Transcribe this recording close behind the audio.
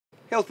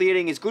Healthy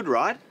eating is good,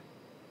 right?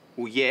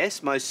 Well,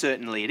 yes, most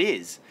certainly it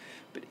is.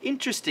 But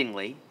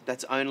interestingly,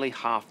 that's only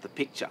half the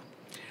picture.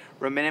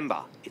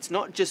 Remember, it's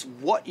not just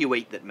what you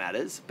eat that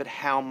matters, but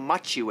how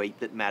much you eat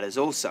that matters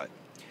also.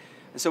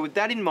 And so with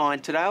that in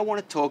mind, today I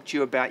want to talk to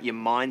you about your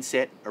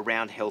mindset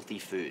around healthy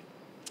food.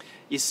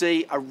 You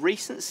see, a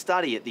recent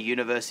study at the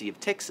University of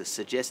Texas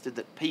suggested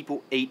that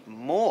people eat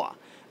more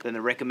than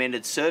the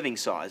recommended serving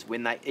size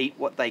when they eat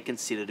what they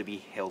consider to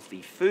be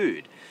healthy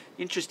food.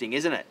 Interesting,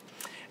 isn't it?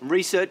 And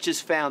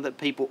researchers found that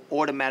people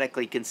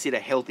automatically consider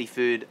healthy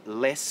food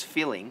less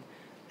filling,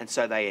 and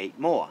so they eat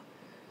more.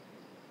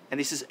 And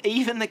this is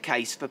even the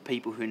case for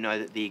people who know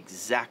that the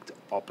exact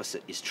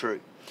opposite is true.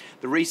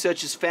 The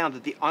researchers found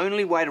that the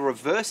only way to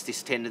reverse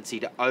this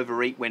tendency to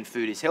overeat when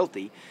food is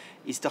healthy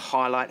is to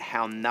highlight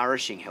how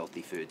nourishing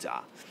healthy foods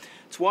are.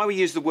 It's why we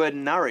use the word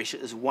nourish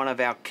as one of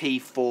our key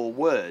 4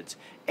 words.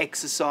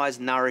 Exercise,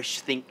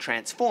 nourish, think,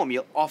 transform.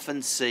 You'll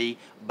often see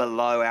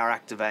below our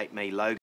Active8me logo.